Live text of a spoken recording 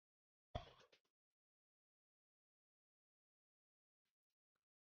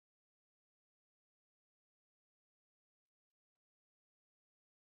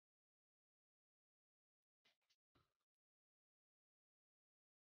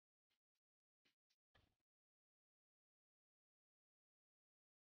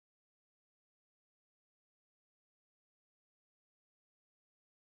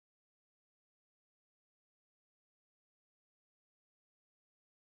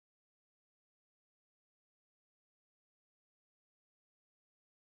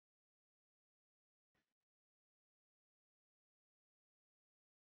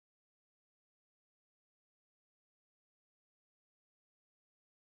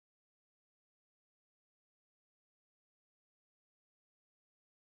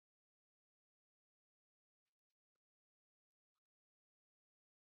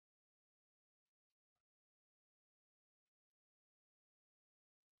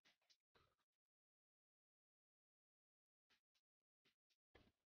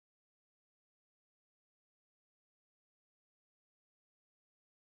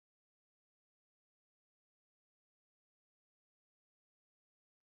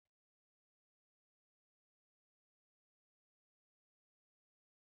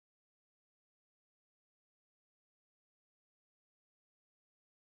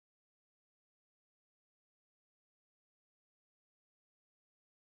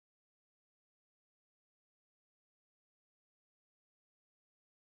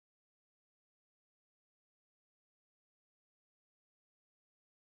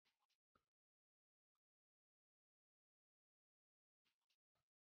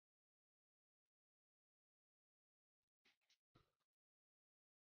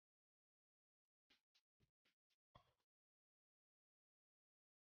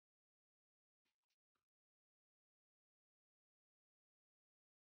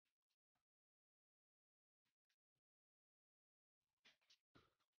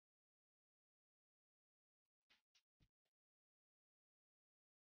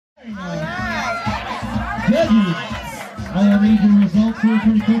Judges, I need your results here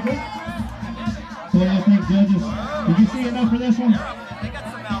pretty quickly. So what do you think, judges? Did you see enough for this one? They got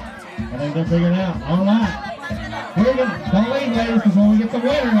some altitude. I think they're figuring it out. All right. We're gonna, don't leave, ladies, because when we get the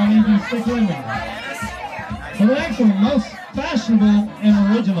winner, I need you to stick with me. So the next one, most fashionable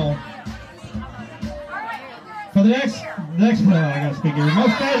and original. For the next one, I gotta speak here.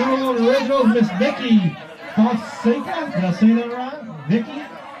 Most fashionable and original is Miss Vicky Fonseca. Did I say that right? Vicky?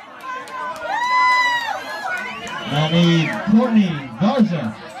 I need Courtney Garza.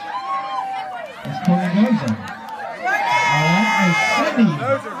 That's Courtney Garza. Alright, and Sydney.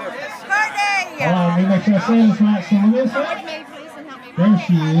 Hold on, let me make sure I say this right. So look at this. There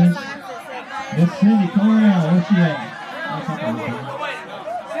she is. Miss Cindy, come on out. Where's she at?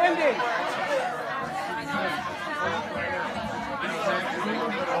 Cindy!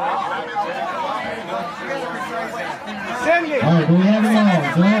 Cindy! Alright, do we have it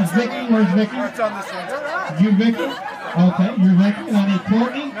all? Do I have Vicky? Where's Vicky? It's on this one. You Vicky? Okay, you're Vicky. I need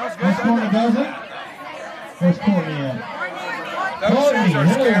Courtney. Where's Courtney Garza? Where's Courtney at? Courtney,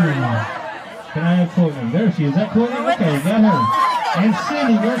 hello. Can I have Courtney? There she is. Is that Courtney? Okay, got her. And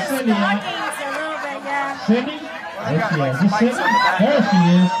Cindy, where's Cindy at? Cindy? There she is. Is this Cindy? There she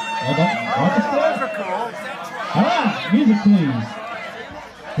is. Hold on. Watch the step. Alright, music please.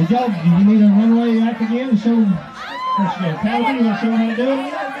 Do you need a runway act again to show them? Where's she at? Tabitha, you want to show them how to do it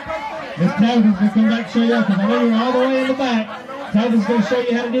again? Miss Tabitha's going to come back and show you because I know you're all the way in the back. Tabitha's going to show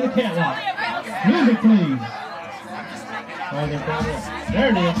you how to do the catwalk. Music please. There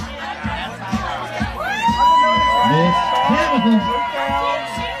it is. Miss Tabitha.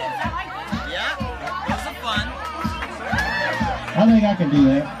 Yeah, those are fun. I think I can do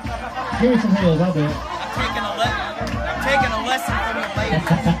that. Give me some heels, I'll do it. I'm taking a lesson from the ladies.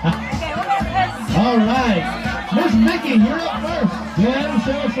 All right. Miss Vicky, you're up first. Go ahead and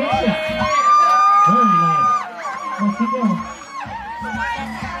show us right. Very nice. Let's keep going.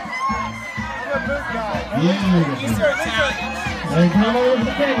 Beautiful. These are Italians. Hey, come over to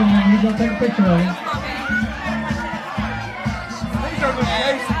the camera, man. He's going to take a picture of him.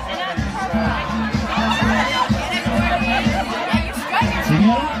 You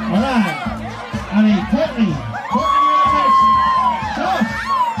got it? All right. I need Courtney. Courtney, you're up next. Shush.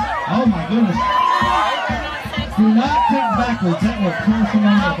 Oh, my goodness. Do not kick backwards. That will turn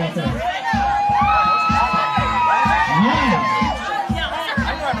somebody up right there. Nice.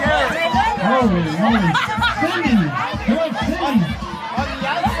 Holy moly. Cindy. Come on, Cindy.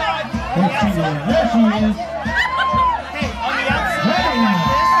 There's Cindy. There she is. Very nice.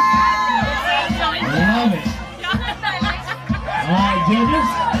 Love it. All right, judges.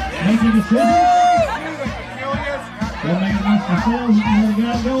 Make your decisions. They'll make a nice decision. What we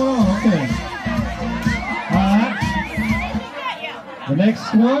got going on? Okay. All right. The next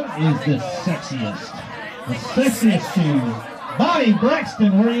one is the sexiest. The sexiest shoe. Bonnie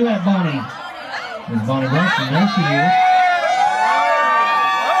Braxton, where are you at, Bonnie? There's Bonnie Braxton, there she is.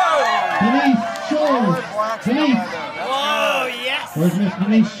 Denise Shores. Denise. Oh, yes. Where's Miss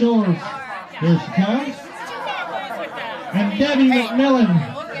Denise Shores? Here she comes. And Debbie McMillan.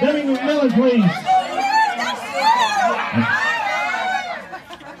 Debbie McMillan, please.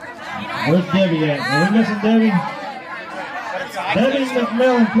 Where's Debbie at? Are we missing Debbie? Debbie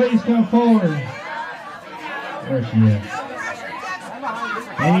McMillan, please come forward. There she is.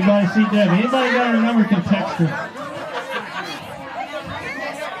 Anybody see Debbie? Anybody got her number can text her.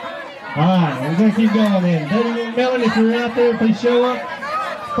 Alright, we're going to keep going then. Debbie McMillan, if you're out there, please show up.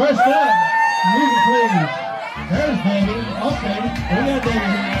 First up, music please. There's Debbie. Okay, we got Debbie here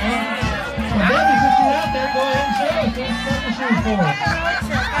now. So Debbie, since you're out there, go ahead and show us. Let's start the shoes for us.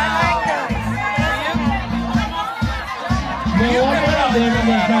 You know, walk around there and I'm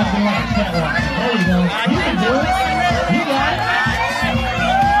going to try to do like a catwalk. There you go. You can do it. You got it.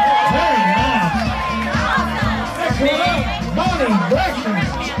 Very nice. Next one up, Bonnie Braxton.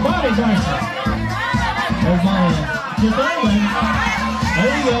 Bonnie Braxton. There's Bonnie. Just that way.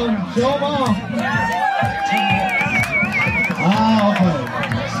 There you go. Show them off. Ah, okay.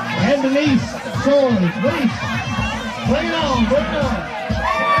 And Denise Shores. Denise. Bring it on. Bring it on.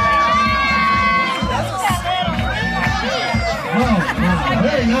 Oh,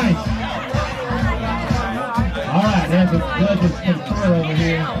 very nice. All right, there's the judges confer over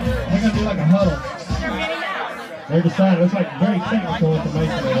here. They're going to do like a huddle. They're deciding. It's like very technical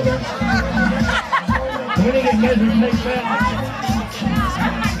information over there. So we need to get measured next time.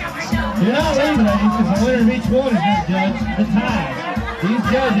 You're not leaving, ladies, because the winner of each one is going to judge the tie. These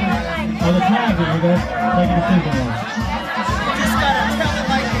judges are the ties that we're going to make a decision on. Just gotta tell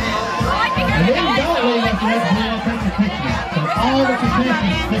it like it is. And then you don't leave after that, so I'll take your picture. So All the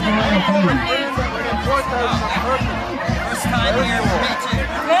contestants stick around, please. First time here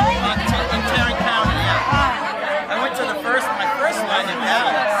in Tarrant County, yeah. I went to my first one in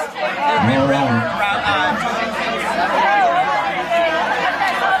Dallas.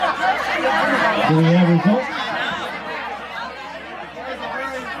 Do we have results?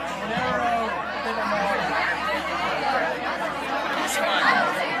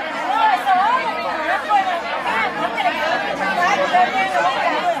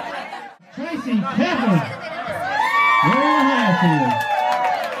 Tracy Kaplan, we're in the highest here.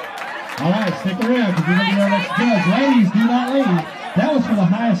 All right, stick around because we're going to be our next judge. Ladies, do not leave. That was for the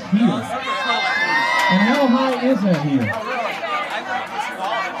highest heel. And how high is that heel?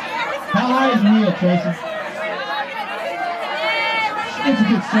 How high is the heel, Tracy? It's a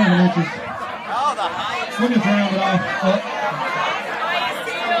good 7 inches. Oh, the highest. We'll just round it off.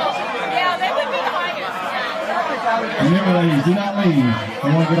 Remember, ladies, do not leave. I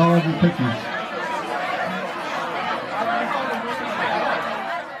want to get all of your pictures.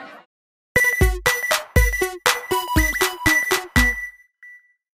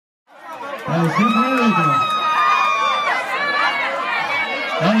 That is definitely original.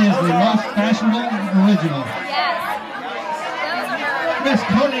 That is the most fashionable original. Miss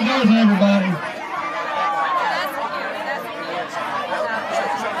Courtney goes, everybody.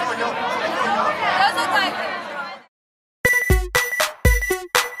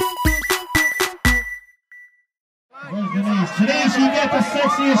 Today she got the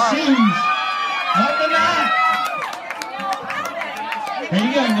sexiest shoes of the night. There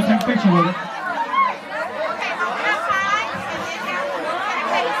you go, you can take a picture with it.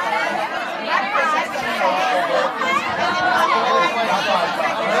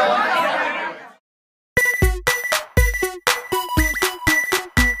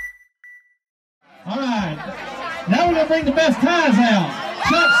 Alright, now we're going to bring the best ties out.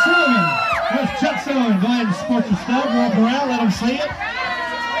 Chuck Sullivan. There's Chuck Sullivan. Go ahead and sport your stuff. Walk around, let them see it.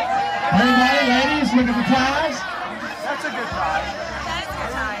 Everybody, ladies, look at the ties. That's a good tie. That's a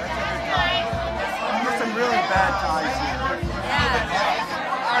good tie. There's some really bad ties here.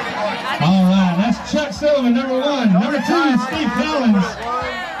 Alright, that's Chuck Sullivan, number 1. Number 2 is Steve Collins.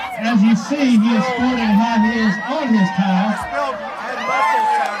 As you see, he is sporting high heels on his tie. Spilled had muscles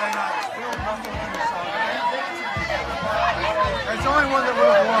Saturday night. Spilled muscles in the sun. There's only one that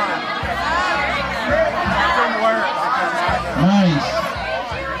would have won. Nice.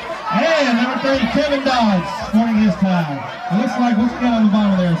 And number 30, Kevin Dodds, sporting his tie. It looks like, what's got on the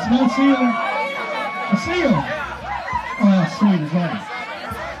bottom there? A snow seal? A seal. Oh, that's sweet as that.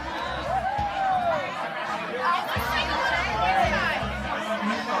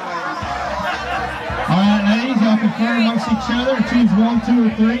 All right, ladies, y'all confer amongst each other. Choose 1, 2,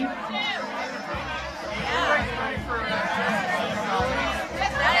 or 3.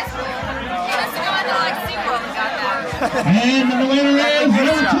 And the winner is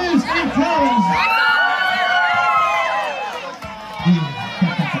number 2, Steve Collins.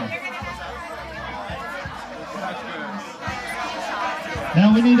 Now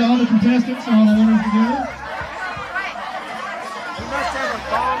we need all the contestants and all the winners together. We must have a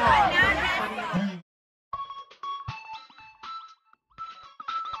ball on.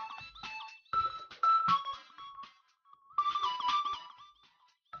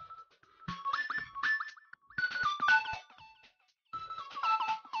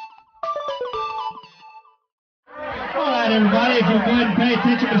 Everybody, if you'll go ahead and pay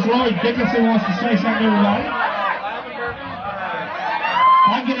attention, Miss Lloyd Dickinson wants to say something to everybody.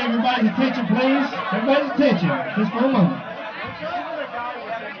 I'll get everybody's attention, please. Everybody's attention, just for a moment.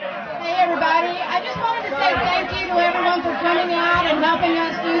 Hey everybody, I just wanted to say thank you to everyone for coming out and helping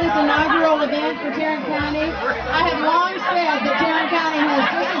us do this inaugural event for Tarrant County. I have long said that Tarrant County has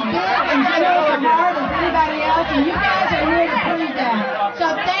just as big and generous a heart as anybody else, and you guys are here to prove that.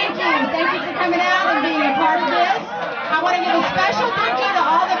 So thank you for coming out and being a part of this. I want to give a special thank you to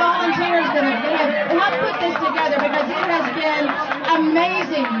all the volunteers that have helped put this together, because it has been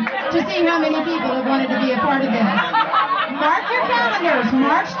amazing to see how many people have wanted to be a part of this. Mark your calendars.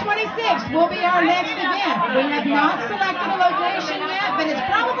 March 26th will be our next event. We have not selected a location yet, but it's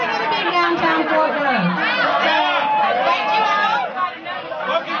probably going to be downtown Fort Worth. So, thank you all.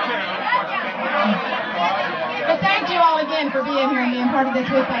 But thank you all again for being here and being part of this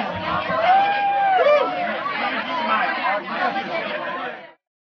with us.